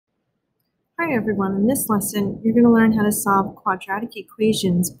Hi everyone, in this lesson you're going to learn how to solve quadratic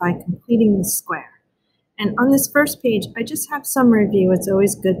equations by completing the square. And on this first page I just have some review. It's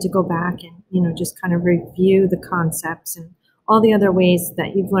always good to go back and just kind of review the concepts and all the other ways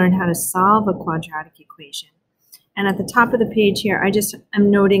that you've learned how to solve a quadratic equation. And at the top of the page here I just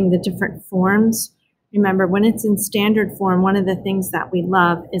am noting the different forms. Remember, when it's in standard form, one of the things that we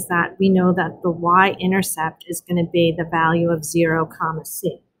love is that we know that the y-intercept is going to be the value of 0,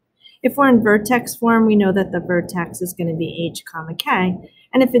 c. If we're in vertex form, we know that the vertex is going to be h, k.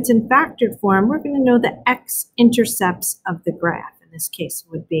 And if it's in factored form, we're going to know the x-intercepts of the graph. In this case,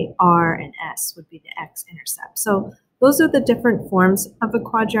 would be r and s would be the x-intercept. So those are the different forms of a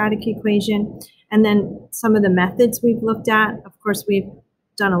quadratic equation. And then some of the methods we've looked at. Of course, we've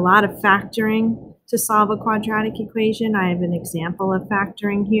done a lot of factoring to solve a quadratic equation. I have an example of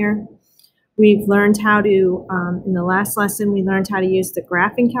factoring here. We've learned how to, in the last lesson, we learned how to use the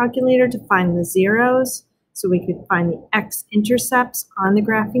graphing calculator to find the zeros. So we could find the x-intercepts on the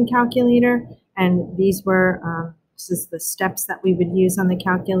graphing calculator. And these were, this is the steps that we would use on the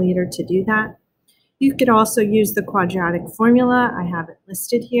calculator to do that. You could also use the quadratic formula. I have it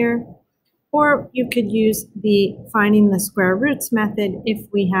listed here. Or you could use the finding the square roots method if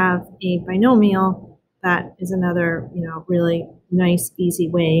we have a binomial. That is another, really nice, easy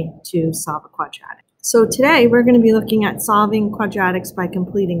way to solve a quadratic. So today we're going to be looking at solving quadratics by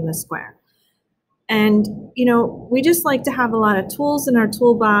completing the square. And, we just like to have a lot of tools in our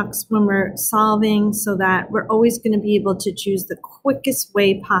toolbox when we're solving so that we're always going to be able to choose the quickest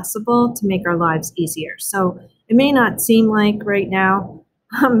way possible to make our lives easier. So it may not seem like right now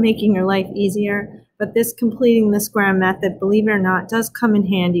I'm making your life easier, but this completing the square method, believe it or not, does come in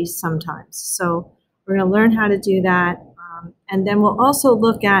handy sometimes. So we're going to learn how to do that. And then we'll also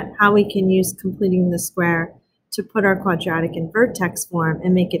look at how we can use completing the square to put our quadratic in vertex form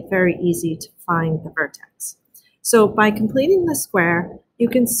and make it very easy to find the vertex. So by completing the square, you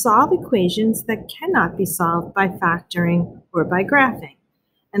can solve equations that cannot be solved by factoring or by graphing.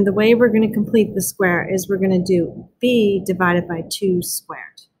 And the way we're going to complete the square is we're going to do b divided by 2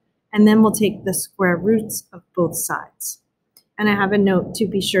 squared. And then we'll take the square roots of both sides. And I have a note to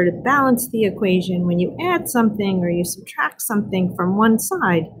be sure to balance the equation. When you add something or you subtract something from one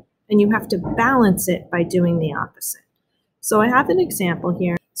side, then you have to balance it by doing the opposite. So I have an example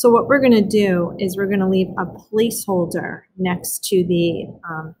here. So what we're going to do is we're going to leave a placeholder next to the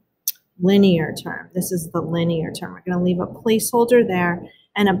linear term. This is the linear term. We're going to leave a placeholder there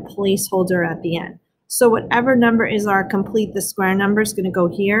and a placeholder at the end. So whatever number is our complete the square number is going to go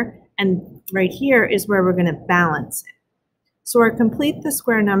here, and right here is where we're going to balance it. So our complete the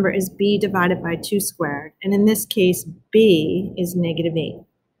square number is b divided by 2 squared, and in this case b is -8.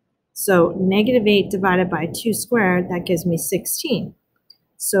 So -8 divided by 2 squared, that gives me 16.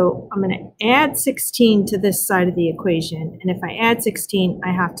 So I'm going to add 16 to this side of the equation, and if I add 16,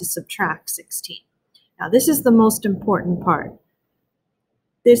 I have to subtract 16. Now this is the most important part.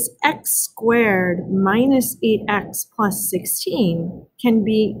 This x squared minus 8x plus 16 can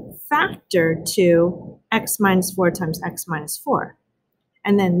be factored to x minus 4 times x minus 4.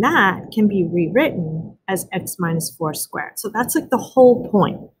 And then that can be rewritten as x minus 4 squared. So that's like the whole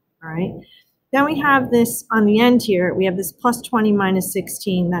point, all right? Then we have this on the end here. We have this plus 20 minus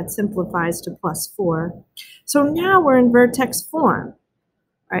 16. That simplifies to plus 4. So now we're in vertex form.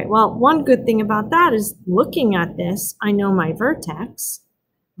 All right, well, one good thing about that is looking at this, I know my vertex.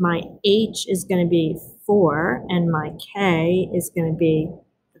 My h is going to be 4, and my k is going to be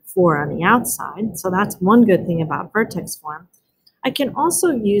 4 on the outside. So that's one good thing about vertex form. I can also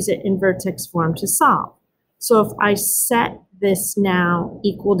use it in vertex form to solve. So if I set this now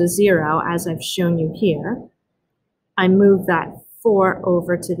equal to 0, as I've shown you here, I move that 4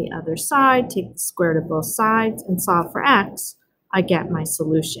 over to the other side, take the square root of both sides, and solve for x, I get my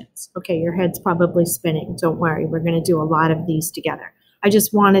solutions. Okay, your head's probably spinning. Don't worry, we're going to do a lot of these together. I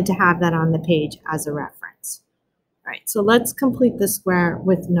just wanted to have that on the page as a reference. All right, so let's complete the square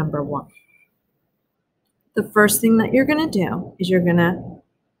with number 1. The first thing that you're going to do is you're going to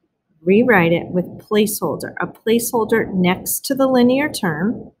rewrite it with placeholder, a placeholder next to the linear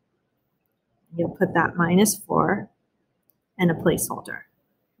term. You'll put that -4 and a placeholder.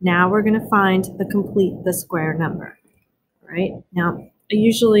 Now we're going to find the complete the square number. All right, now I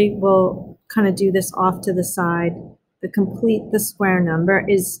usually will kind of do this off to the side. The complete the square number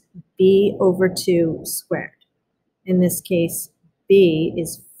is b over 2 squared. In this case, b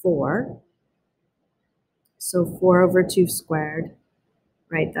is 4. So 4 over 2 squared,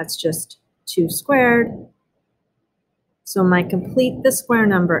 right? That's just 2 squared. So my complete the square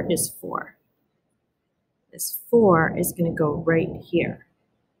number is 4. This 4 is going to go right here.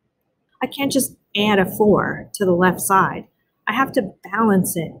 I can't just add a 4 to the left side. I have to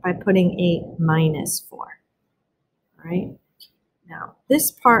balance it by putting a -4. All right. Now,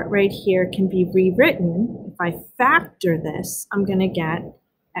 this part right here can be rewritten. If I factor this, I'm going to get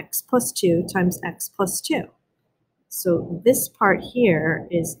x plus 2 times x plus 2. So this part here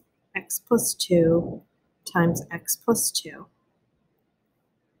is x plus 2 times x plus 2.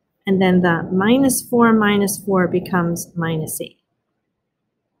 And then the -4 becomes -8.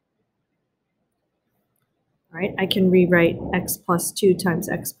 All right, I can rewrite x plus 2 times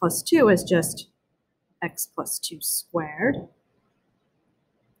x plus 2 as just x plus 2 squared.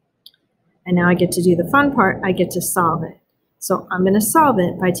 And now I get to do the fun part. I get to solve it. So I'm going to solve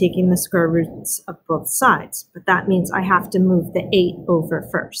it by taking the square roots of both sides. But that means I have to move the 8 over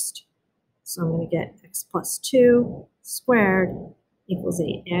first. So I'm going to get x plus 2 squared equals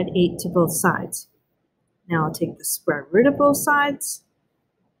 8. Add 8 to both sides. Now I'll take the square root of both sides.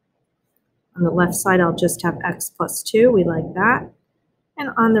 On the left side, I'll just have x plus 2. We like that. And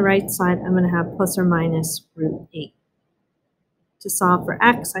on the right side, I'm going to have plus or minus root 8. To solve for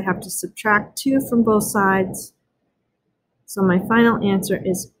x, I have to subtract 2 from both sides. So my final answer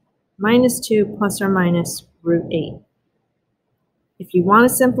is -2 plus or minus root 8. If you want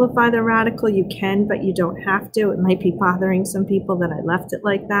to simplify the radical, you can, but you don't have to. It might be bothering some people that I left it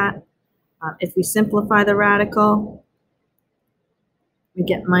like that. If we simplify the radical, we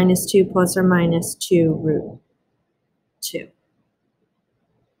get -2 plus or minus 2 root 2.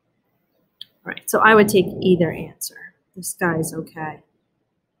 All right, so I would take either answer. This guy is okay,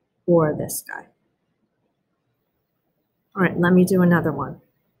 or this guy. All right, let me do another one.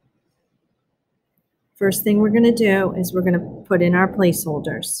 First thing we're going to do is we're going to put in our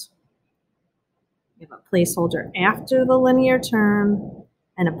placeholders. We have a placeholder after the linear term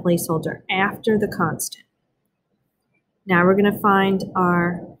and a placeholder after the constant. Now we're going to find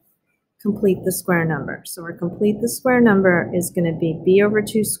our complete the square number. So our complete the square number is going to be b over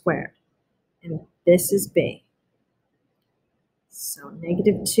 2 squared, and this is b. So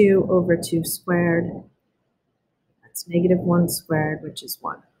 -2 over 2 squared, that's -1 squared, which is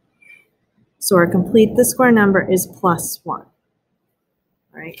 1. So our complete the square number is +1.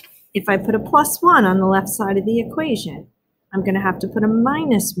 All right. If I put a +1 on the left side of the equation, I'm going to have to put a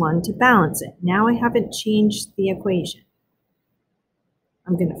 -1 to balance it. Now I haven't changed the equation.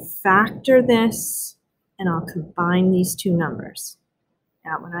 I'm going to factor this, and I'll combine these two numbers.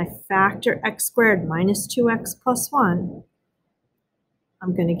 Now when I factor x squared minus 2x plus 1,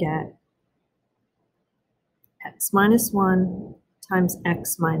 I'm going to get x minus 1 times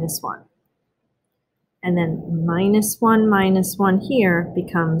x minus 1. And then minus 1 here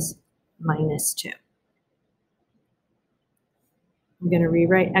becomes -2. I'm going to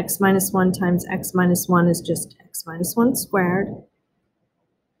rewrite x minus 1 times x minus 1 is just x minus 1 squared.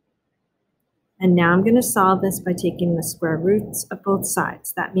 And now I'm going to solve this by taking the square roots of both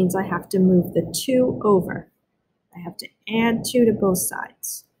sides. That means I have to move the 2 over. I have to add 2 to both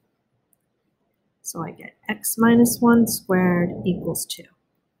sides. So I get x minus 1 squared equals 2.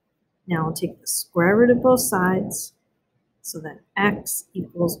 Now I'll take the square root of both sides. So then x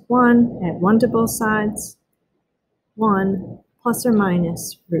equals 1, add 1 to both sides. 1 plus or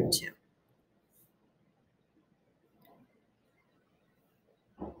minus root 2.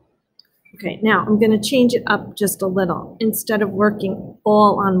 Okay, now I'm going to change it up just a little. Instead of working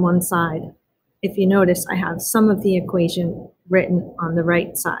all on one side, if you notice, I have some of the equation written on the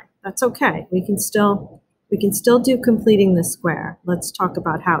right side. That's okay. We can still do completing the square. Let's talk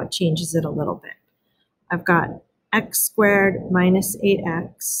about how it changes it a little bit. I've got x squared minus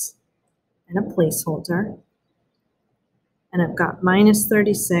 8x and a placeholder. And I've got minus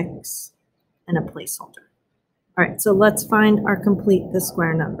 36 and a placeholder. All right, so let's find our complete the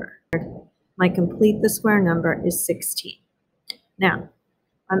square number. My complete the square number is 16. Now,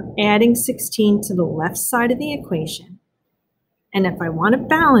 I'm adding 16 to the left side of the equation. And if I want to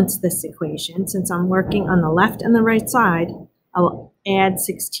balance this equation, since I'm working on the left and the right side, I will add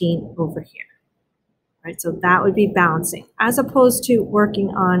 16 over here. Right, so that would be balancing, as opposed to working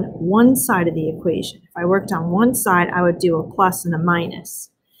on one side of the equation. If I worked on one side, I would do a plus and a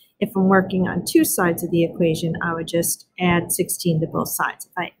minus. If I'm working on two sides of the equation, I would just add 16 to both sides.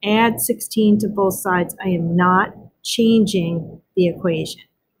 If I add 16 to both sides, I am not changing the equation.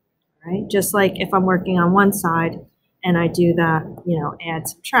 Right? Just like if I'm working on one side and I do the, add,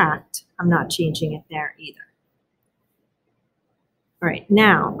 subtract, I'm not changing it there either. All right,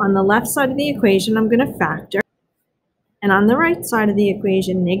 now on the left side of the equation, I'm going to factor. And on the right side of the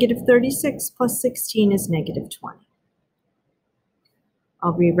equation, negative 36 plus 16 is negative 20.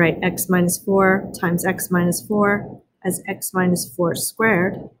 I'll rewrite x minus 4 times x minus 4 as x minus 4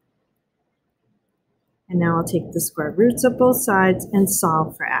 squared. And now I'll take the square roots of both sides and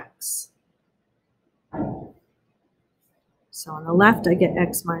solve for x. So on the left, I get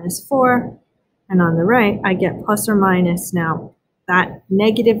x minus 4, and on the right, I get plus or minus. Now, that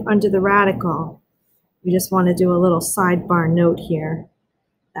negative under the radical, we just want to do a little sidebar note here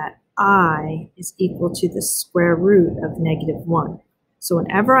that I is equal to the square root of negative 1. So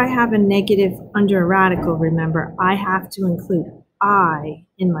whenever I have a negative under a radical, remember, I have to include I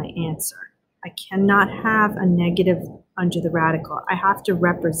in my answer. I cannot have a negative under the radical. I have to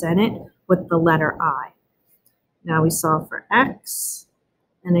represent it with the letter I. Now we solve for x,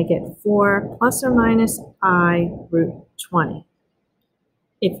 and I get 4 plus or minus I root 20.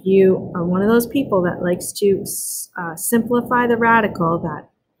 If you are one of those people that likes to simplify the radical, that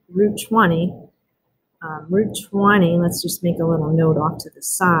root 20, let's just make a little note off to the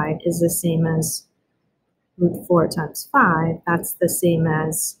side, is the same as root 4 times 5. That's the same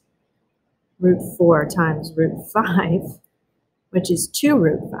as root 4 times root 5, which is 2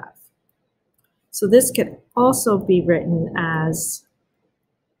 root 5. So this could also be written as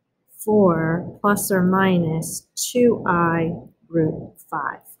 4 plus or minus 2i root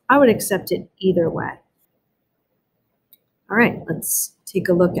 5. I would accept it either way. All right, let's take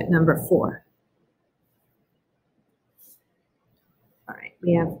a look at number 4. All right,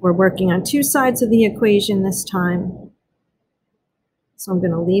 we're working on two sides of the equation this time. So I'm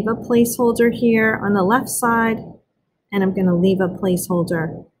going to leave a placeholder here on the left side, and I'm going to leave a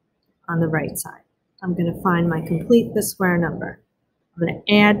placeholder on the right side. I'm going to find my complete the square number. I'm going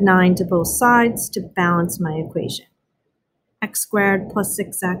to add 9 to both sides to balance my equation. X squared plus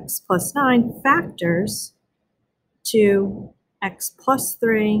 6x plus 9 factors to x plus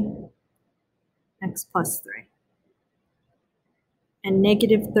 3, x plus 3. And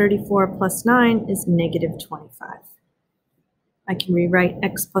negative 34 plus 9 is negative 25. I can rewrite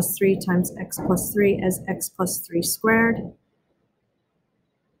x plus 3 times x plus 3 as x plus 3 squared.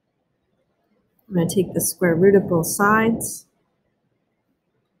 I'm going to take the square root of both sides.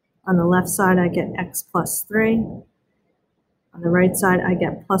 On the left side, I get x plus 3. On the right side, I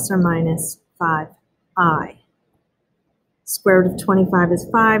get plus or minus 5i. Square root of 25 is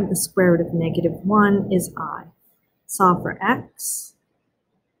 5. The square root of negative 1 is I. Solve for x.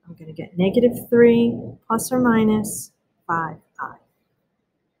 I'm going to get negative 3 plus or minus 5i.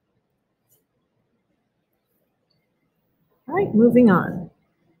 All right, moving on.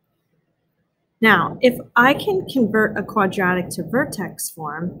 Now, if I can convert a quadratic to vertex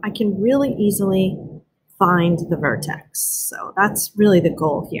form, I can really easily find the vertex. So that's really the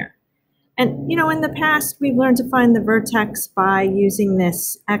goal here. And, in the past, we've learned to find the vertex by using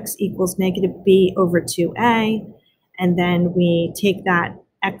this x equals negative b over 2a, and then we take that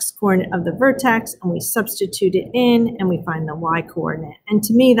x coordinate of the vertex and we substitute it in and we find the y coordinate. And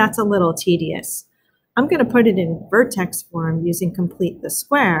to me, that's a little tedious. I'm going to put it in vertex form using complete the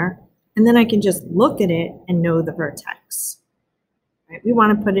square, and then I can just look at it and know the vertex. Right? We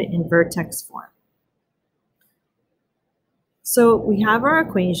want to put it in vertex form. So we have our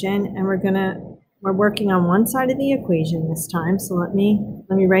equation, and we're working on one side of the equation this time. So let me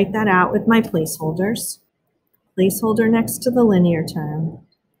write that out with my placeholders. Placeholder next to the linear term,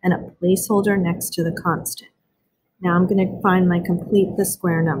 and a placeholder next to the constant. Now I'm going to find my complete the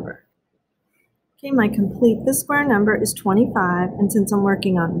square number. Okay, my complete the square number is 25, and since I'm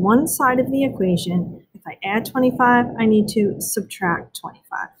working on one side of the equation, if I add 25, I need to subtract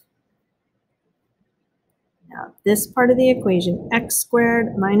 25. Now, this part of the equation, x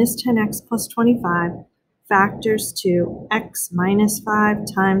squared minus 10x plus 25, factors to x minus 5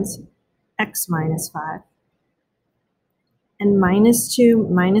 times x minus 5. And minus 2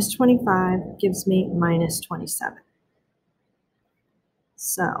 minus 25 gives me minus 27.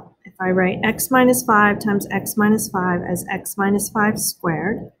 So if I write x minus 5 times x minus 5 as x minus 5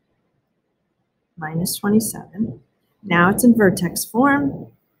 squared minus 27, now it's in vertex form.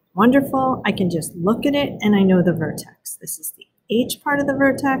 Wonderful. I can just look at it and I know the vertex. This is the h part of the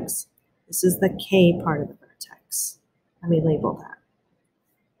vertex. This is the k part of the vertex. Let me label that.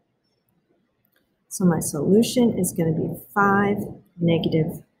 So my solution is going to be 5,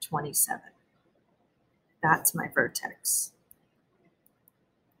 negative 27. That's my vertex.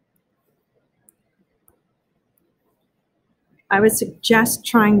 I would suggest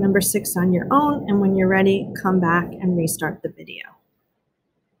trying number 6 on your own, and when you're ready, come back and restart the video.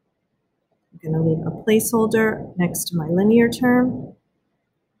 I'm going to leave a placeholder next to my linear term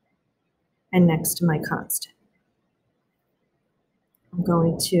and next to my constant. I'm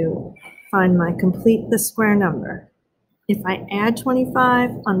going to find my complete the square number. If I add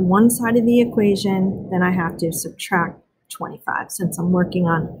 25 on one side of the equation, then I have to subtract 25 since I'm working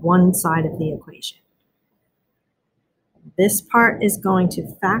on one side of the equation. This part is going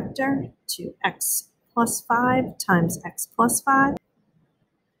to factor to x plus 5 times x plus 5.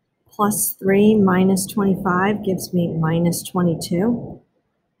 Plus 3 minus 25 gives me minus 22.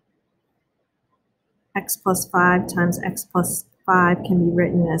 X plus 5 times x plus 5 can be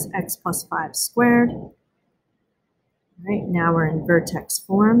written as x plus 5 squared. All right, now we're in vertex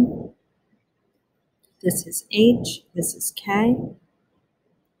form. This is h, this is k.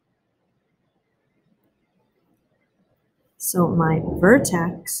 So my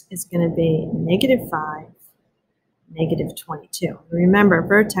vertex is going to be negative 5, negative 22. Remember,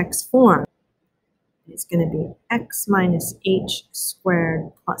 vertex form is going to be x minus h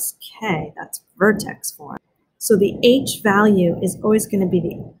squared plus k. That's vertex form. So the h value is always going to be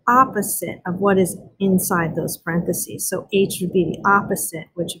the opposite of what is inside those parentheses. So h would be the opposite,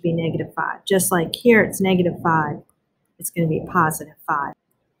 which would be negative 5. Just like here, it's negative 5. It's going to be positive 5.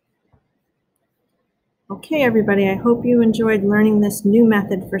 Okay, everybody, I hope you enjoyed learning this new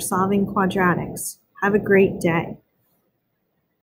method for solving quadratics. Have a great day.